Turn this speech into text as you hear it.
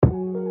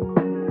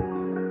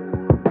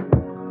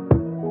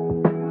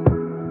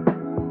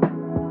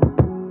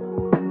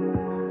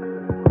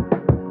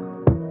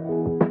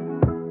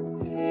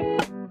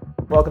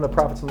Welcome to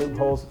Profits and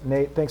Loopholes.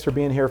 Nate, thanks for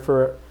being here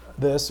for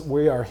this.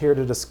 We are here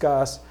to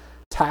discuss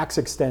tax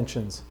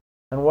extensions.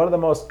 And one of the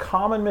most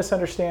common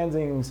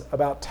misunderstandings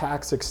about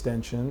tax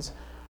extensions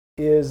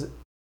is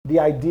the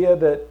idea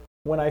that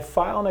when I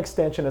file an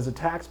extension as a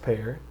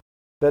taxpayer,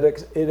 that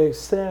it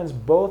extends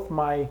both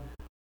my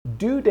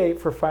due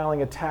date for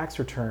filing a tax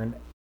return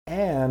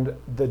and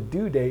the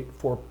due date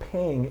for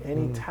paying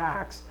any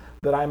tax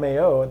that I may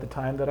owe at the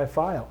time that I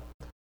file.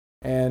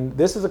 And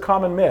this is a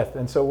common myth,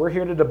 and so we're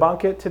here to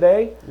debunk it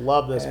today.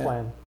 Love this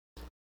plan.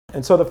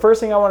 And so the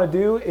first thing I want to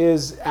do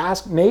is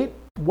ask Nate,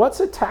 what's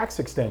a tax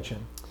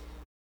extension?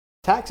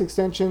 Tax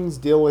extensions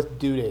deal with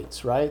due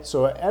dates, right?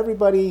 So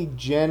everybody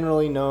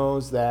generally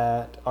knows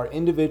that our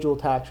individual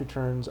tax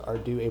returns are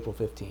due April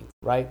 15th,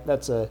 right?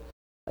 That's a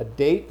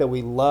date that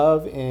we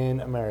love in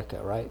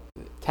America, right?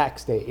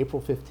 Tax day,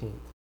 April 15th.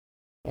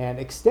 And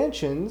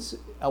extensions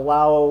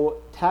allow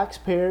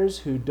taxpayers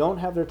who don't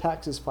have their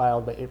taxes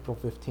filed by April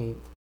 15th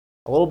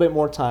a little bit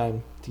more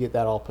time to get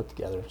that all put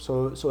together.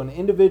 So an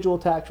individual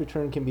tax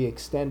return can be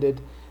extended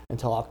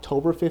until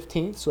October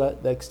 15th. So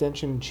that the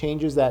extension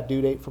changes that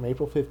due date from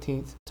April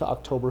 15th to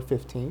October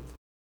 15th.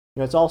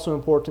 It's also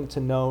important to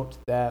note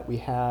that we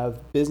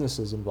have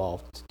businesses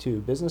involved too.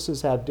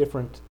 Businesses have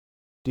different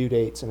due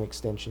dates and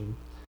extension.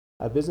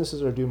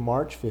 Businesses are due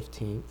March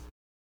 15th.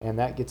 And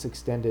that gets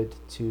extended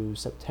to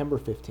September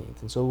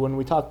 15th. And so when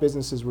we talk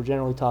businesses, we're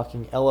generally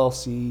talking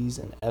LLCs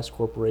and S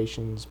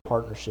corporations,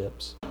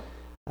 partnerships,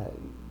 a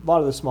lot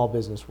of the small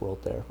business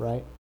world there,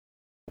 right?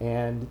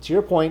 And to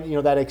your point,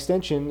 that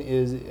extension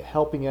is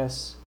helping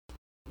us,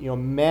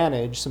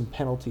 manage some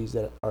penalties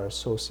that are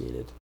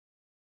associated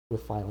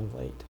with filing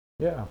late.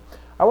 Yeah.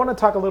 I want to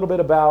talk a little bit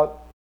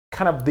about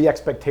kind of the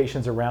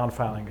expectations around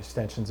filing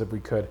extensions, if we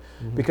could,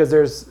 because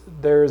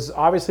there's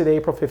obviously the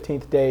April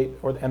 15th date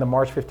and the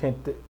March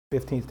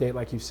 15th date,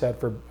 like you said,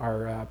 for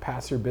our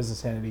pass-through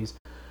business entities.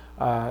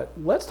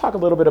 Let's talk a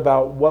little bit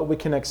about what we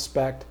can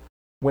expect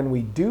when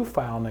we do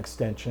file an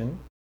extension,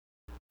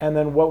 and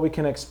then what we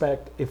can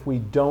expect if we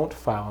don't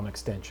file an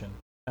extension.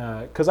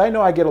 Because I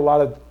know I get a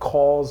lot of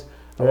calls,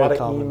 a lot of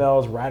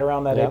emails right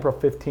around that April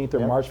 15th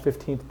or March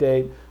 15th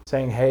date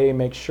saying, hey,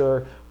 make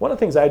sure. One of the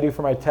things I do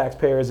for my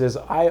taxpayers is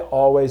I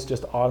always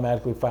just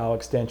automatically file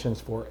extensions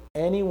for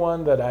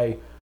anyone that I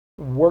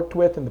worked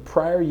with in the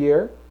prior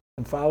year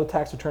and filed a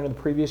tax return in the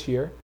previous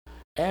year,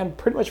 and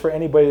pretty much for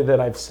anybody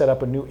that I've set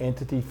up a new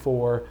entity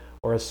for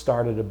or has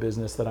started a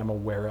business that I'm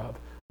aware of.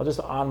 I'll just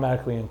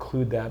automatically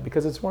include that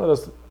because it's one of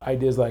those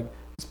ideas like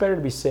it's better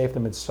to be safe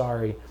than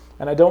sorry,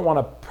 and I don't want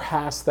to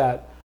pass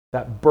that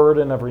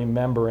burden of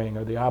remembering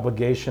or the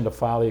obligation to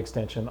file the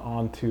extension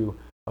onto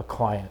a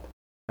client.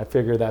 I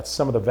figure that's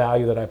some of the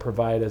value that I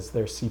provide as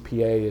their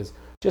CPA is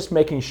just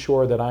making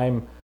sure that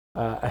I'm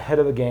ahead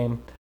of the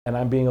game and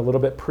I'm being a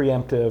little bit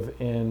preemptive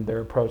in their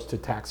approach to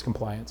tax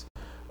compliance.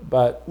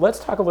 But let's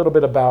talk a little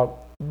bit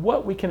about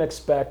what we can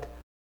expect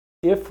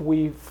if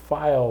we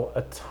file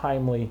a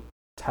timely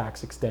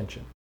tax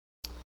extension.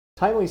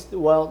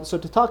 So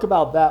to talk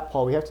about that,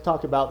 Paul, we have to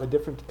talk about the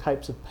different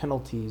types of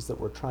penalties that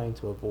we're trying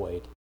to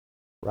avoid.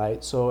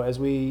 Right. So as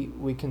we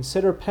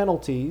consider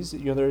penalties,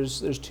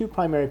 there's two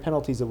primary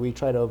penalties that we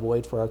try to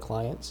avoid for our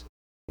clients.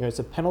 It's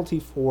a penalty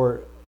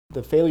for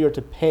the failure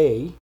to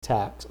pay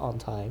tax on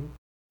time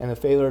and the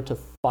failure to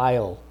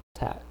file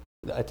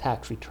a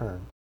tax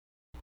return.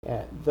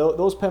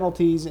 Those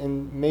penalties,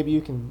 and maybe you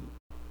can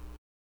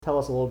tell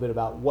us a little bit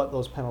about what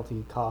those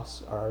penalty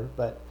costs are,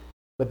 but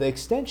the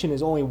extension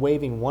is only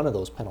waiving one of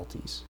those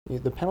penalties.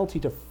 The penalty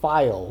to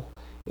file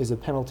is a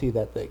penalty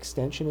that the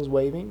extension is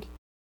waiving.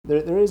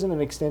 There isn't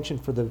an extension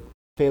for the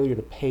failure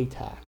to pay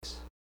tax.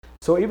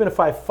 So even if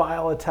I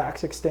file a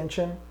tax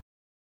extension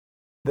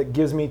that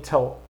gives me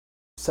till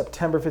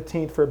September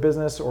 15th for a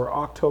business or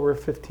October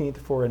 15th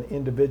for an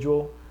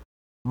individual,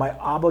 my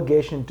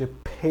obligation to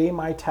pay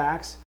my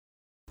tax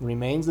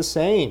remains the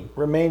same.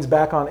 Remains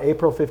back on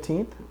April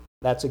 15th?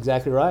 That's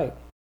exactly right.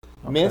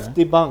 Okay. Myth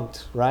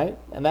debunked, right?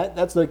 And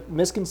that's the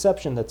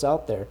misconception that's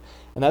out there.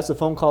 And that's the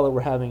phone call that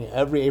we're having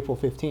every April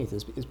 15th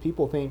is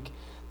people think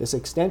this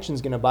extension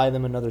is going to buy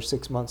them another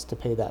 6 months to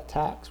pay that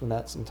tax when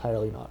that's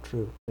entirely not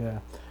true. Yeah,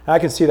 I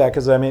can see that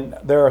because,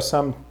 there are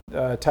some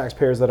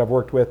taxpayers that I've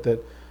worked with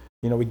that,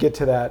 we get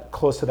to that,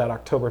 close to that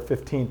October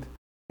 15th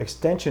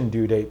extension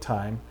due date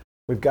time.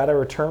 We've got a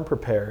return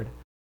prepared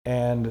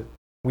and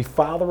we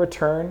file the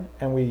return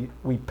and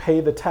we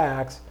pay the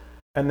tax,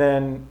 and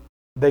then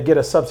they get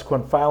a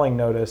subsequent filing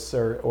notice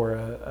or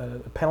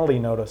a penalty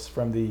notice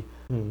from the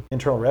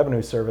Internal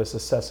Revenue Service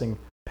assessing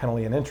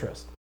penalty and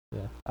interest.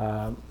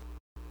 Yeah.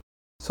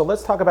 So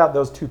let's talk about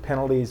those two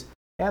penalties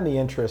and the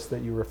interest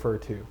that you refer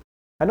to.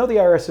 I know the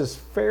IRS is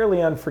fairly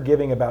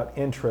unforgiving about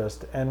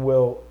interest and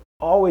will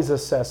always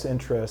assess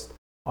interest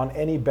on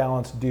any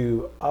balance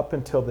due up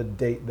until the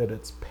date that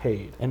it's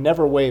paid. And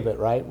never waive it,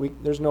 right?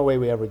 There's no way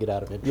we ever get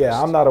out of interest. Yeah,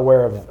 I'm not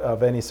aware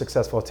of any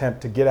successful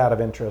attempt to get out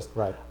of interest,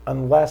 right,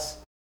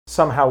 unless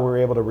somehow we're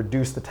able to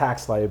reduce the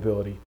tax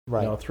liability,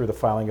 right, through the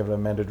filing of an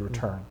amended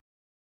return.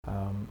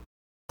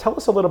 Tell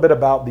us a little bit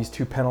about these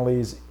two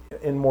penalties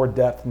in more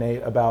depth,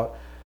 Nate, about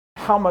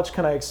how much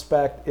can I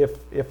expect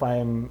if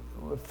I'm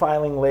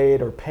filing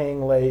late or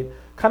paying late,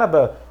 kind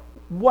of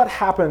what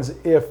happens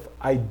if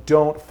I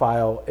don't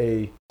file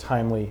a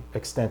timely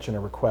extension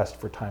or request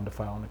for time to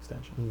file an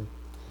extension?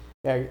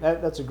 Yeah,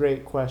 that's a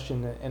great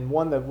question, and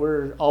one that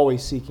we're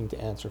always seeking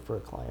to answer for a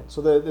client.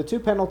 So the two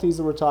penalties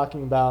that we're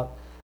talking about,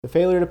 the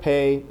failure to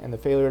pay and the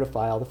failure to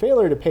file. The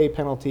failure to pay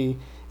penalty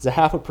is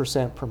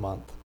 0.5% per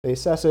month. They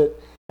assess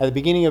it at the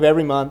beginning of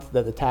every month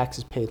that the tax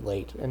is paid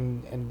late,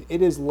 and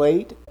it is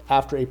late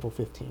after April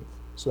 15th.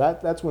 So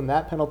that's when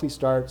that penalty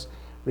starts,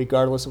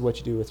 regardless of what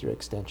you do with your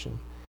extension.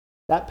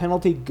 That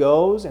penalty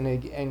goes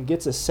and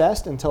gets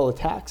assessed until the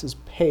tax is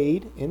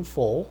paid in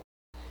full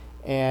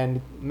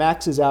and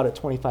maxes out at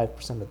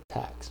 25% of the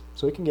tax.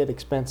 So it can get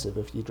expensive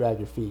if you drag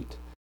your feet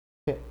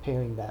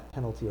paying that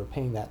penalty or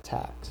paying that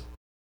tax.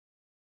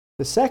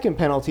 The second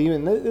penalty,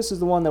 and this is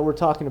the one that we're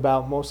talking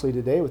about mostly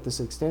today with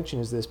this extension,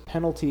 is this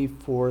penalty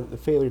for the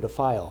failure to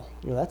file.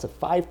 That's a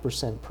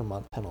 5% per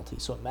month penalty,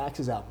 so it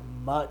maxes out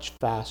much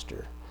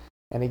faster.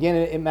 And again,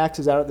 it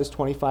maxes out at this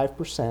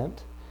 25%,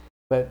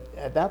 but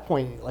at that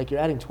point, like, you're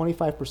adding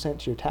 25%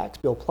 to your tax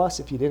bill, plus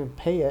if you didn't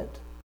pay it,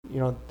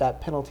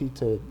 that penalty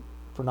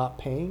for not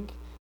paying,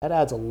 that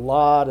adds a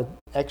lot of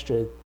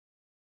extra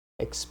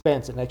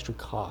expense and extra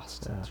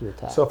cost to your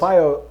tax. So if I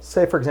owe,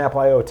 say for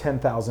example, I owe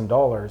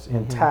 $10,000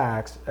 in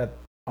tax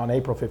on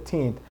April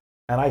 15th,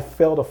 and I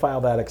fail to file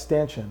that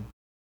extension,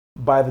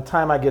 by the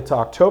time I get to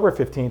October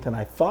 15th and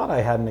I thought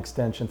I had an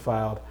extension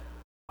filed,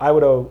 I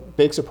would owe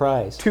big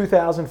surprise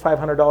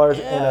 $2,500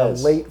 in a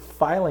late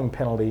filing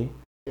penalty.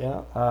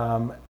 Yeah.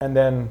 And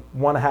then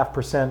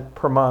 1.5%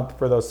 per month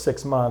for those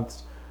 6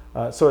 months.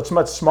 So it's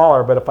much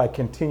smaller, but if I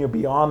continue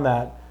beyond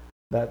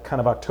that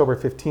kind of October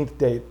 15th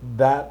date,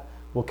 that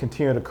will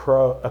continue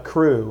to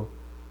accrue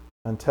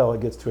until it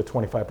gets to a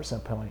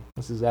 25% penalty.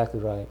 That's exactly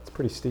right. It's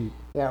pretty steep.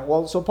 Yeah,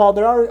 well, so Paul,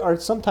 there are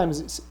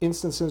sometimes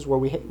instances where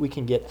we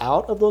can get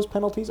out of those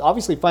penalties.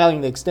 Obviously,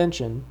 filing the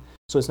extension,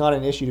 so it's not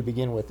an issue to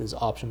begin with, is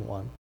option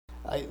one.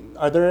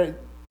 Are there,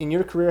 in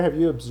your career, have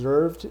you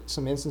observed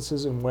some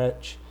instances in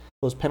which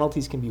those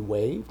penalties can be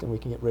waived and we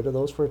can get rid of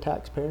those for a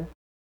taxpayer?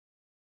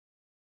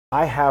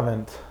 I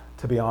haven't,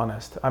 to be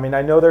honest. I mean,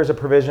 I know there's a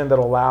provision that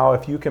allow,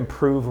 if you can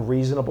prove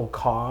reasonable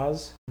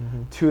cause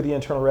to the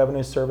Internal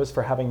Revenue Service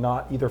for having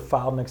not either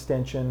filed an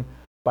extension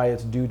by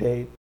its due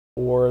date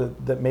or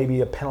that maybe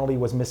a penalty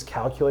was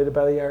miscalculated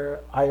by the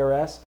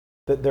IRS,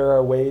 that there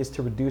are ways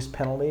to reduce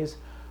penalties.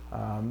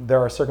 There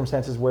are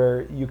circumstances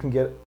where you can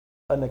get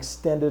an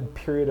extended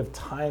period of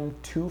time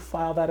to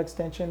file that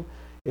extension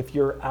if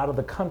you're out of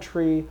the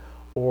country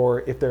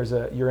or if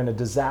you're in a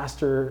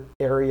disaster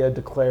area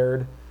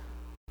declared.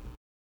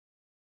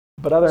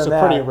 But other than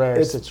that, pretty rare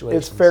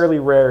it's fairly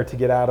rare to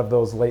get out of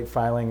those late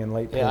filing and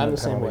late payment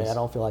penalties. Yeah, I'm the penalties. same way. I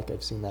don't feel like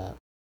I've seen that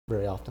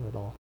very often at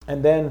all.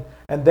 And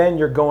then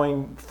you're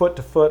going foot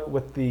to foot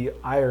with the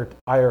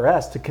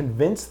IRS to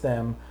convince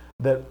them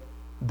that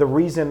the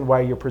reason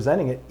why you're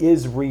presenting it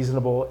is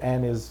reasonable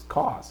and is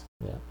cause.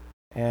 Yeah.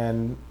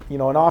 And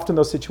and often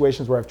those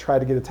situations where I've tried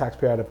to get a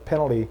taxpayer out of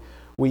penalty,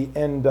 we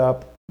end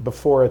up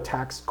before a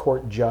tax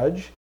court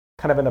judge,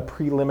 kind of in a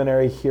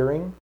preliminary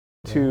hearing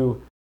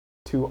to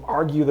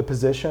argue the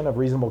position of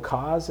reasonable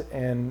cause,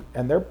 and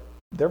they're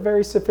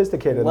very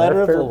sophisticated.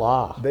 Letter of the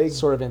law,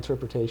 sort of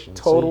interpretation.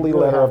 Totally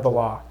letter of the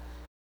law.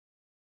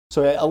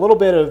 So a little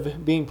bit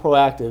of being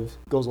proactive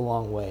goes a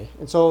long way.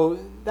 And so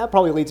that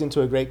probably leads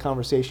into a great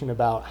conversation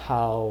about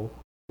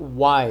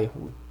why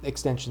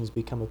extensions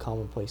become a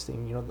commonplace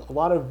thing. A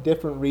lot of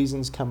different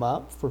reasons come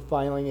up for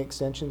filing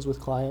extensions with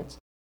clients.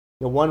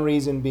 One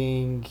reason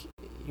being,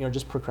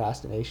 just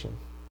procrastination,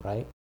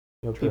 right?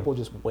 People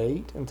just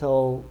wait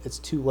until it's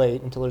too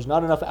late, until there's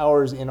not enough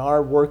hours in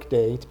our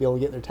workday to be able to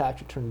get their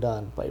tax return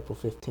done by April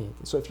 15th.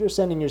 And so if you're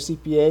sending your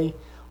CPA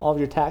all of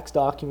your tax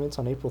documents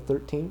on April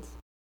 13th,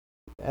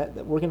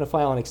 we're going to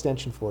file an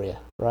extension for you,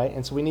 right?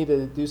 And so we need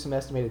to do some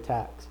estimated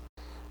tax.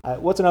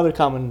 What's another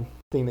common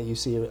thing that you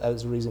see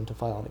as a reason to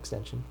file an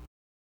extension?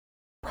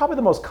 Probably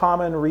the most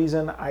common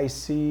reason I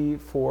see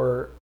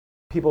for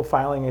people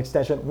filing an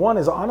extension, one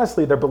is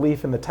honestly their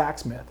belief in the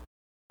tax myth.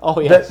 Oh,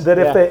 yes. That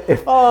if they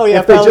file the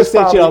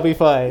extension, I'll be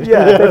fine.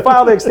 Yeah, if they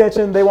file the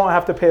extension, they won't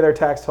have to pay their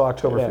tax till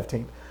October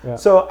 15th. Yeah.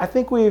 So I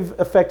think we've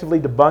effectively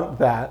debunked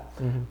that.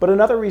 But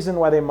another reason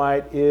why they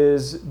might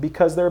is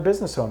because they're a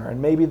business owner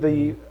and maybe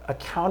the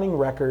accounting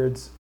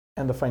records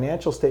and the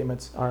financial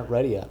statements aren't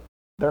ready yet.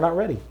 They're not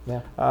ready.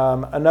 Yeah.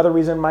 Another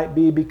reason might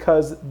be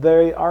because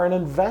they are an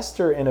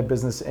investor in a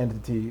business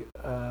entity,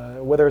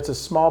 whether it's a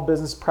small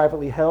business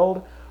privately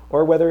held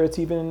or whether it's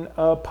even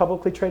a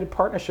publicly traded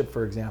partnership,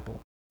 for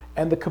example.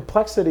 And the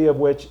complexity of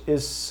which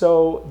is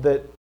so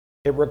that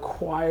it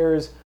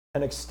requires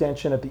an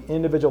extension at the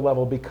individual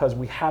level because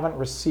we haven't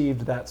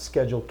received that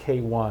Schedule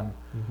K-1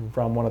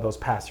 from one of those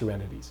pass-through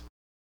entities.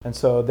 And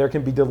so there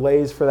can be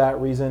delays for that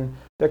reason.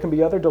 There can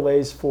be other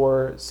delays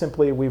for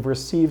simply we've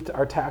received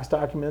our tax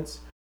documents,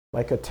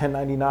 like a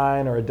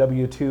 1099 or a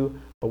W-2,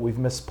 but we've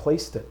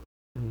misplaced it.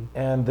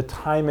 And the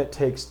time it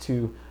takes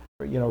to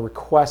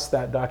request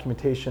that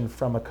documentation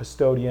from a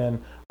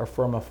custodian or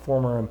from a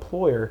former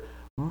employer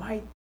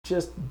might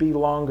just be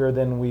longer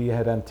than we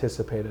had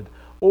anticipated.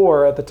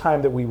 Or at the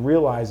time that we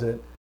realize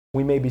it,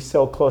 we may be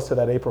so close to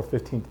that April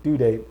 15th due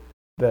date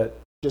that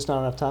just not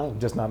enough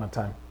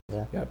time.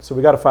 Yeah. So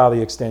we got to file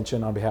the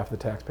extension on behalf of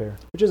the taxpayer.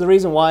 Which is the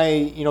reason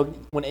why,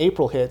 when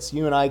April hits,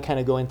 you and I kind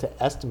of go into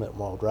estimate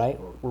mode, right?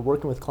 We're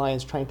working with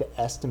clients trying to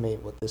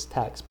estimate what this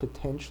tax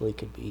potentially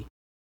could be,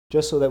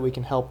 just so that we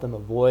can help them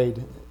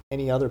avoid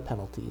any other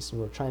penalties. And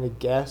we're trying to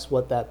guess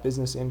what that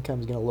business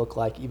income is going to look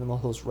like, even though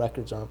those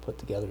records aren't put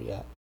together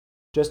yet,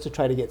 just to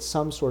try to get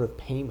some sort of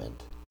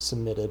payment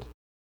submitted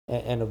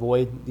and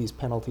avoid these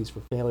penalties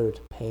for failure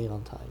to pay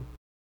on time.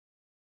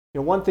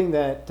 One thing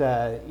that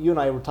you and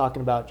I were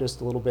talking about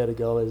just a little bit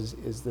ago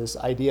is this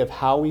idea of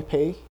how we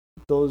pay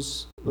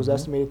those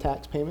estimated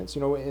tax payments.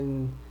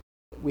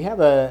 We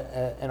have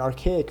an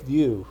archaic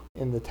view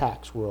in the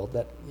tax world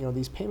that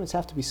these payments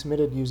have to be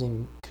submitted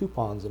using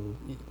coupons and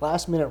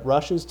last minute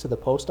rushes to the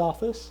post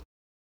office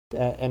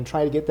and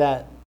try to get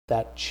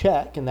that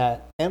check and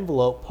that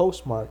envelope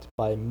postmarked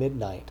by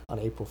midnight on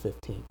April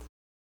 15th.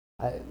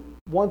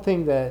 One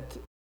thing that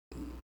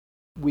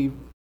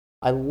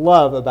I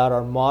love about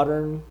our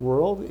modern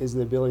world is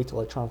the ability to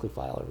electronically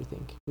file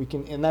everything.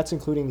 And that's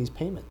including these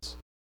payments,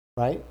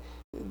 right?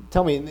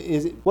 Tell me,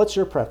 what's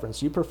your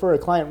preference? You prefer a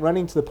client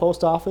running to the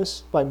post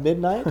office by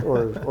midnight,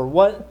 or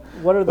what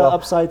are the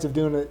upsides of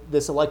doing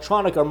this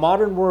electronic or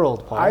modern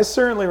world, Paul? I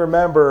certainly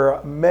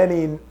remember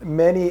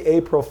many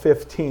April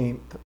 15th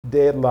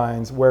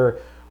deadlines where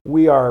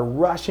we are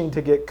rushing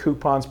to get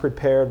coupons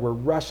prepared, we're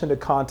rushing to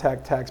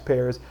contact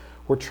taxpayers,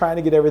 we're trying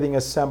to get everything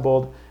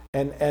assembled,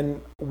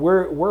 and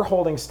we're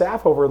holding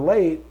staff over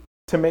late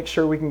to make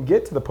sure we can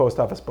get to the post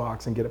office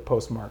box and get it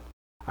postmarked.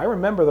 I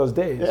remember those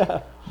days.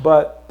 Yeah.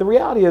 But the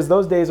reality is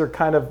those days are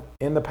kind of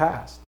in the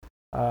past.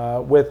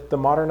 With the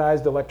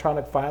modernized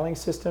electronic filing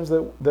systems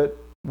that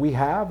we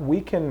have,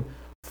 we can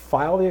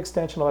file the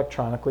extension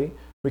electronically.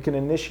 We can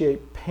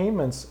initiate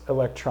payments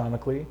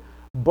electronically,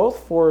 both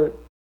for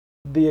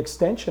the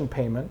extension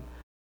payment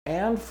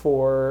and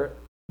for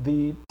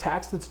the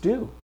tax that's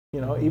due,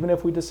 even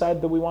if we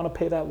decide that we want to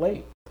pay that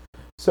late.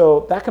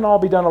 So that can all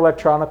be done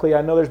electronically.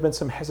 I know there's been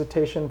some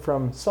hesitation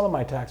from some of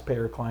my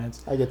taxpayer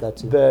clients. I get that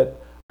too. That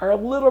are a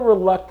little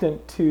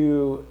reluctant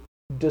to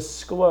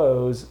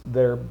disclose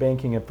their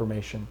banking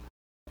information.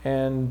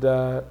 And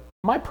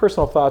my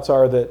personal thoughts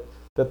are that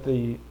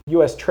the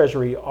U.S.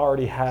 Treasury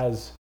already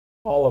has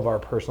all of our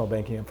personal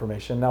banking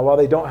information. Now, while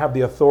they don't have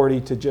the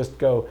authority to just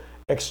go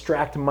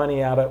extract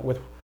money out of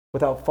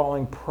without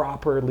following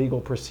proper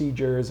legal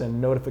procedures and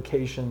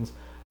notifications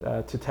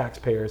to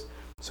taxpayers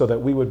so that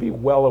we would be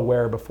well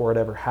aware before it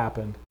ever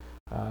happened,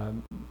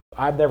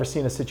 I've never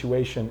seen a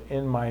situation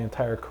in my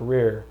entire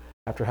career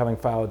after having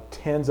filed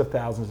tens of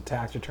thousands of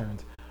tax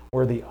returns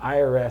where the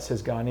IRS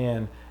has gone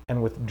in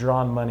and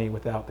withdrawn money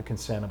without the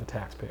consent of a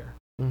taxpayer.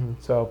 Mm-hmm.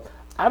 So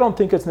I don't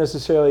think it's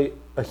necessarily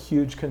a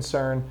huge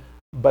concern,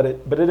 but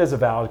it is a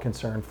valid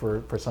concern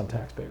for some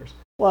taxpayers.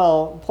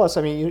 Well, plus,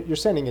 you're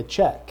sending a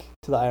check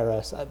to the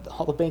IRS.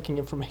 All the banking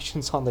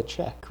information's on the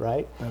check,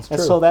 right? That's true.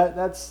 And so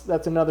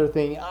that's another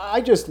thing. I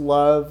just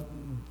love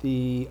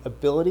the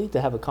ability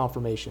to have a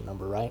confirmation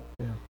number, right?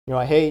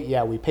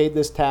 Yeah. We paid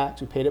this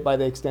tax. We paid it by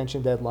the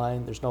extension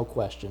deadline. There's no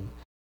question.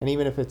 And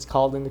even if it's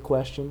called into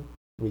question,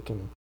 we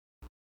can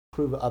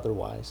prove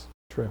otherwise.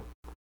 True.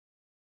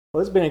 Well,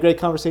 this has been a great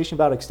conversation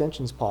about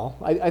extensions, Paul.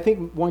 I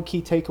think one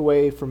key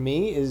takeaway for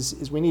me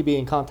is we need to be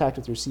in contact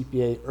with your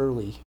CPA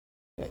early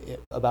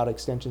about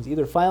extensions,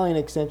 either filing an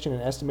extension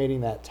and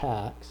estimating that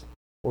tax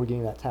or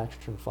getting that tax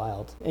return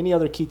filed. Any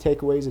other key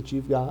takeaways that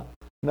you've got?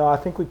 No, I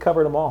think we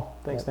covered them all.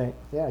 Thanks, Nate.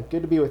 Yeah,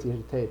 good to be with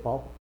you today,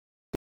 Paul.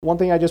 One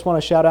thing I just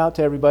want to shout out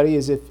to everybody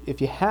is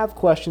if you have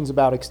questions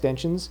about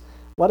extensions,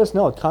 let us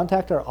know.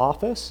 Contact our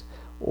office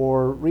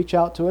or reach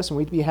out to us, and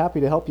we'd be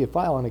happy to help you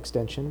file an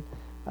extension.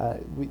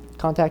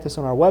 Contact us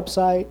on our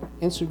website,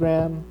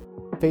 Instagram,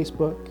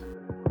 Facebook,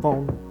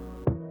 phone.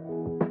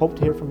 Hope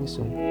to hear from you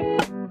soon.